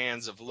wash your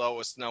hands of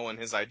Lois knowing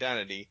his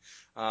identity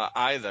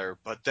either.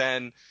 But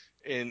then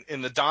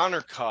in the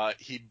Donner cut,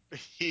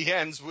 he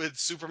ends with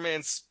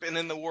Superman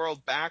spinning the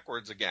world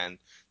backwards again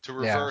to Yeah.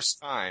 reverse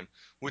time,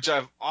 which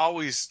I've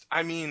always.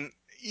 I mean,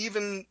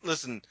 even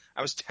listen,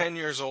 I was 10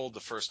 years old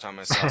the first time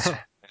I saw Superman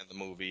the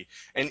movie,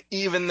 and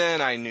even then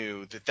I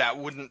knew that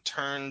wouldn't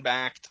turn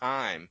back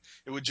time.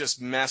 It would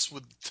just mess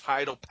with the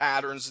tidal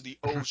patterns of the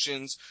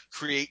oceans,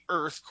 create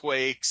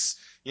earthquakes.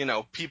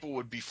 People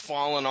would be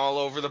falling all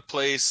over the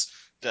place.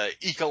 The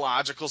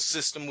ecological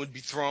system would be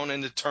thrown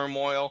into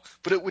turmoil,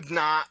 but it would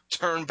not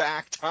turn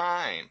back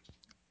time.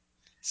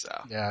 So,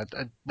 Yeah,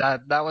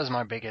 that was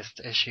my biggest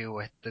issue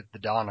with the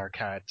Donner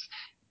cut,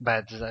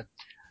 but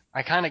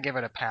I kind of give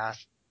it a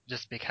pass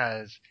just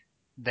because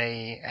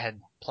they had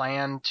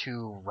planned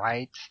to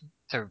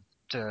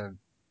to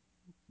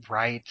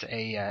write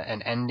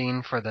an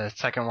ending for the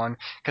second one,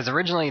 because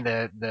originally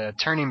the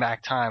turning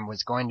back time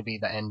was going to be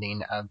the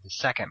ending of the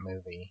second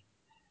movie,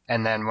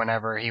 and then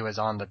whenever he was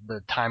on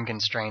the time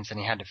constraints and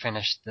he had to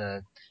finish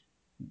the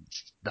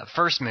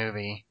first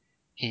movie,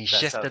 he that's how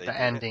shifted they the did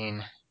it.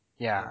 ending.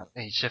 Yeah,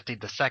 he shifted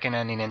the second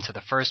ending into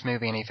the first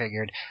movie, and he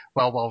figured,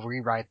 well, we'll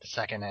rewrite the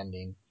second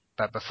ending.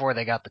 But before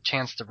they got the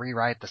chance to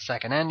rewrite the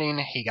second ending,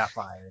 he got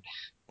fired.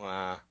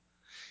 Wow.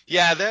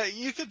 Yeah, that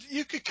you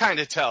could kind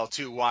of tell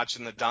too,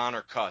 watching the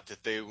Donner cut,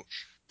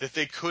 that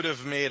they could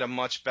have made a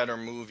much better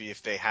movie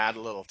if they had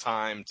a little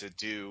time to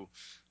do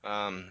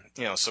some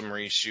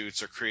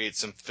reshoots or create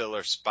some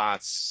filler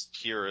spots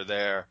here or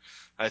there.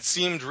 It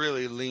seemed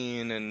really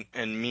lean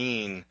and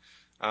mean,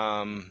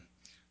 um,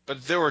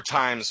 but there were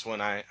times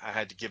when I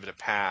had to give it a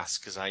pass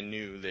because I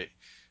knew that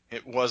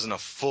it wasn't a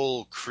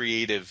full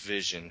creative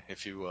vision,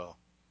 if you will.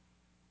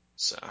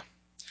 So.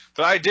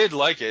 But I did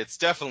like it. It's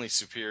definitely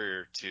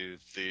superior to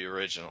the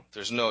original.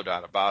 There's no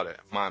doubt about it,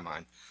 in my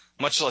mind.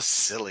 Much less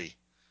silly,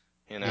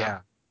 you know? Yeah,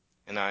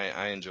 And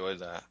I enjoyed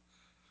that.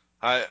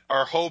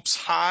 Are hopes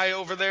high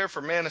over there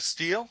for Man of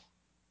Steel?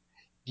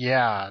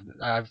 yeah.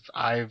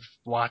 I've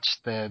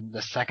watched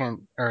the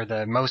second or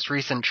the most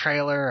recent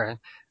trailer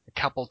a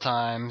couple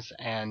times,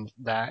 and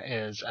that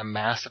is a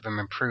massive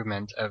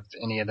improvement of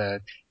any of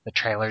the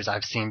trailers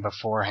I've seen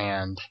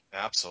beforehand.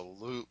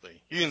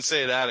 Absolutely. You can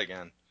say that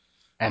again.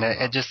 And Uh,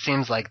 it just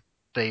seems like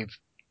they've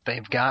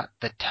they've got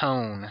the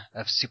tone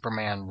of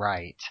Superman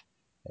right.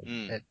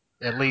 mm, It,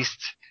 at least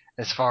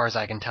as far as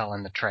I can tell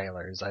in the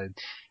trailers.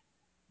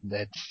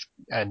 It's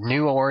a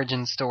new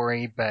origin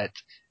story, but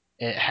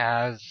it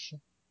has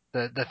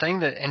the thing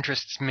that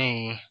interests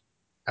me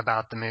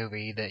about the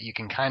movie that you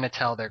can kind of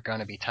tell they're going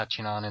to be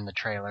touching on in the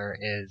trailer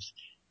is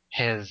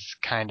his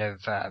kind of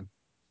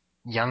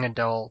young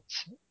adult,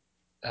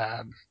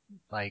 um,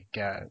 like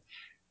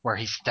where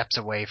he steps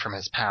away from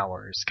his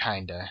powers,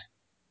 kind of.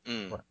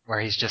 mm. Where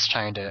he's just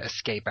trying to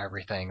escape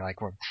everything, like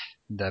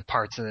the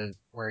parts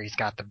where he's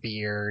got the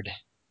beard,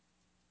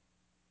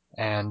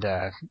 and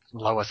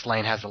Lois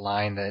Lane has a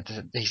line that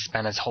he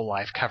spent his whole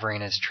life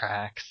covering his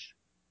tracks.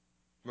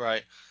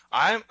 Right.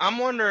 I'm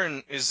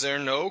wondering, is there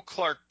no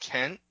Clark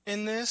Kent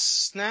in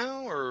this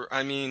now? Or,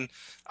 I mean,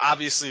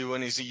 obviously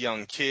when he's a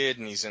young kid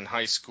and he's in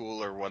high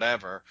school or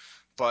whatever,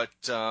 but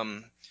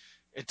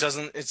It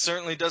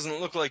certainly doesn't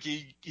look like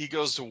he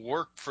goes to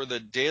work for the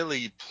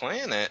Daily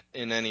Planet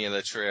in any of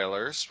the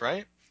trailers,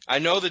 right? I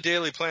know the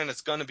Daily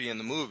Planet's going to be in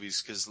the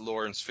movies because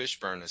Lawrence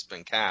Fishburne has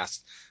been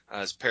cast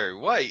as Perry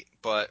White,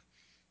 but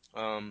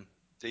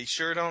they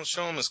sure don't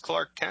show him as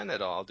Clark Kent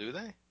at all, do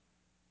they?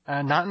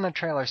 Not in the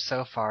trailer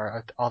so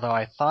far, although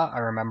I thought I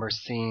remember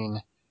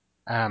seeing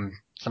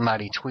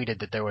somebody tweeted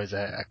that there was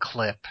a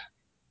clip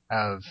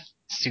of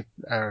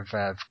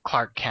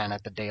Clark Kent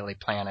at the Daily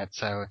Planet,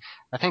 so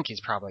I think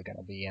he's probably going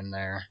to be in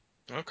there.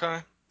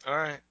 Okay, all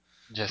right.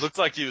 Just looked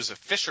like he was a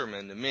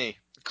fisherman to me.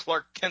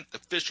 Clark Kent the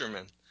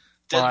fisherman.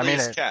 well, I mean,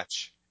 Deadliest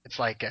catch. It's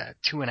like a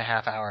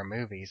 2.5-hour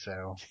movie,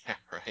 so Yeah,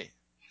 right.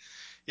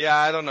 Yeah,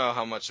 I don't know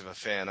how much of a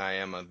fan I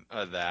am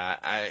of that.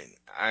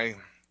 I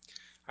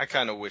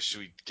kind of wish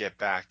we'd get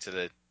back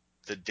to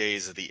the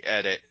days of the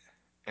edit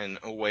and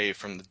away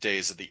from the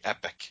days of the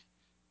epic,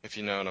 if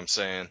you know what I'm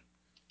saying.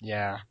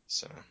 yeah.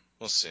 So,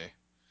 we'll see.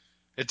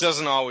 It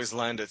doesn't always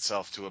lend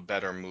itself to a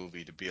better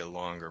movie to be a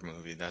longer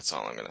movie. That's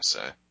all I'm going to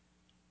say.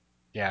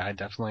 Yeah, I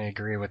definitely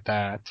agree with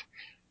that.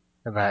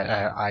 But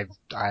I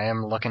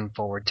am looking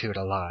forward to it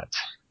a lot.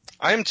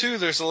 I am too.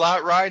 There's a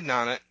lot riding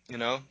on it,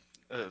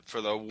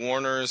 for the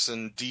Warners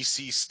and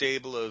DC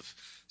stable of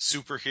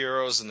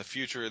superheroes and the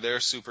future of their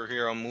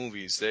superhero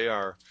movies. They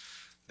are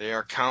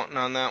counting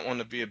on that one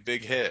to be a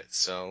big hit.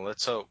 So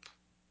let's hope.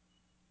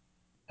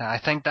 I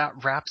think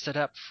that wraps it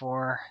up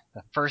for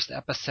the first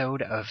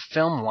episode of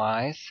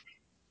Filmwhys.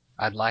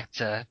 I'd like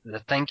to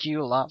thank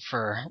you a lot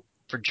for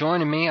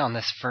joining me on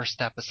this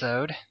first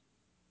episode.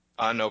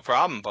 No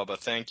problem, Bubba.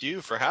 Thank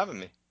you for having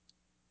me.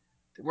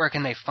 Where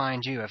can they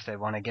find you if they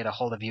want to get a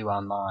hold of you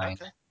online?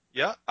 Okay.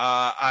 Yeah,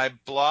 I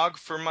blog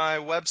for my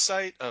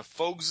website,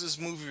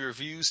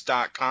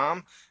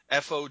 fogsmoviereviews.com,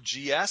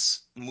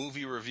 Fogs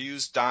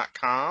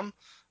moviereviews.com.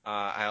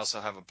 I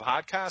also have a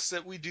podcast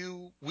that we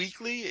do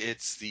weekly.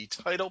 It's the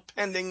Title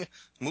Pending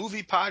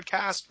Movie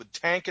Podcast with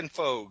Tank and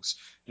Fogs.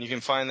 And you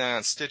can find that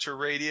on Stitcher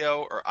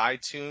Radio or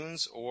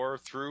iTunes or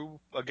through,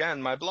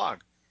 again, my blog.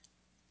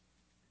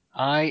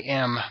 I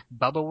am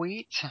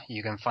Bubbawheat.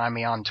 You can find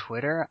me on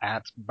Twitter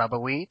at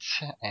Bubbawheat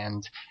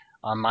and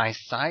on my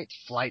site,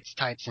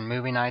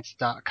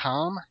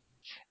 flightstightsandmovienights.com.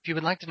 If you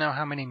would like to know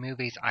how many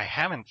movies I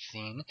haven't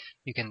seen,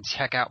 you can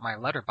check out my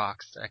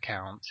Letterboxd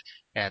account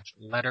at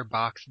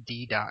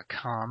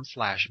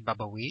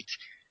letterboxd.com/Bubbawheat.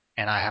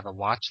 And I have a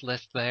watch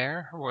list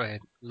there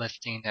with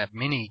listing of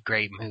many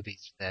great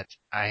movies that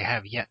I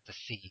have yet to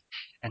see.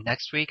 And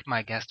next week,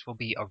 my guest will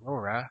be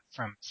Aurora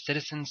from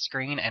Citizen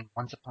Screen and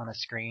Once Upon a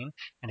Screen.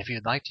 And if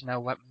you'd like to know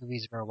what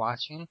movies we're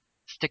watching,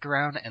 stick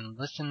around and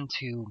listen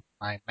to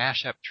my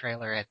mashup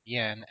trailer at the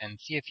end and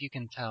see if you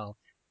can tell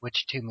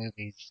which two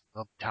movies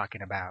we'll be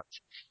talking about.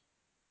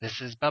 This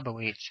is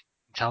Bubbawheat.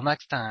 Until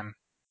next time.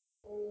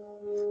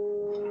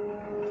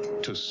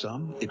 To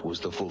some, it was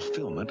the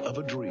fulfillment of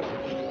a dream.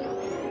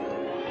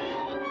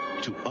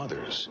 To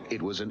others,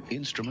 it was an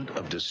instrument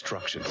of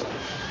destruction.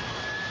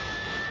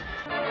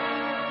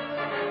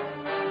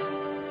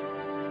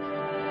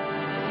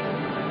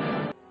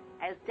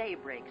 As day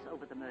breaks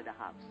over the murder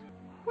house.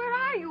 Where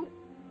are you?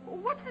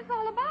 What's this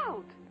all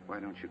about? Why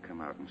don't you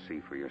come out and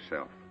see for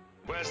yourself?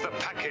 Where's the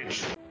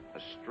package? A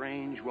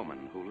strange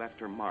woman who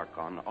left her mark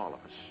on all of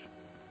us,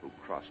 who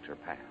crossed her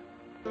path.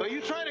 Are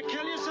you trying to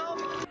kill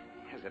yourself?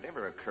 Has it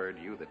ever occurred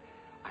to you that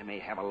I may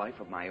have a life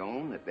of my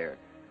own, that there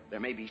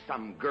may be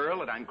some girl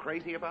that I'm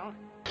crazy about?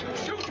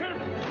 Shoot him!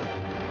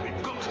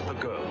 We've got the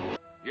girl.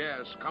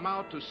 Yes, come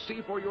out to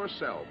see for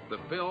yourself the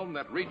film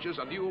that reaches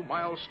a new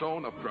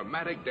milestone of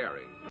dramatic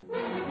daring.